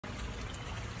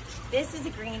This is a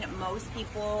green most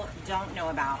people don't know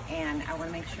about, and I want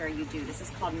to make sure you do. This is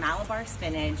called Malabar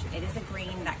spinach. It is a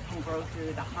green that can grow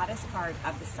through the hottest part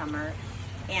of the summer.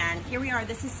 And here we are,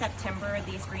 this is September.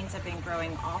 These greens have been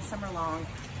growing all summer long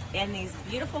in these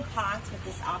beautiful pots with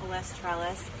this Obelisk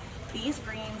trellis. These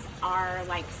greens are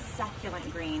like succulent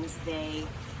greens. They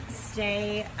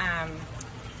stay,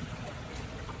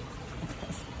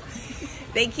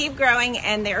 they keep growing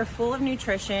and they're full of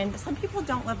nutrition. Some people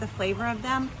don't love the flavor of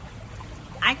them.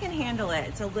 I can handle it.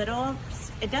 It's a little,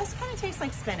 it does kind of taste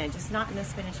like spinach. It's not in the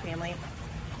spinach family.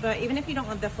 But even if you don't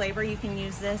love the flavor, you can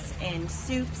use this in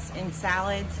soups, in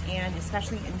salads, and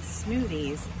especially in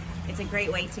smoothies. It's a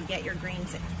great way to get your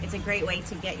greens. It's a great way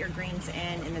to get your greens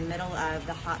in the middle of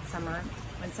the hot summer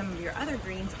when some of your other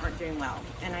greens aren't doing well.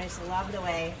 And I just love the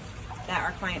way that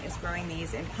our client is growing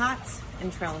these in pots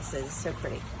and trellises. So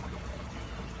pretty.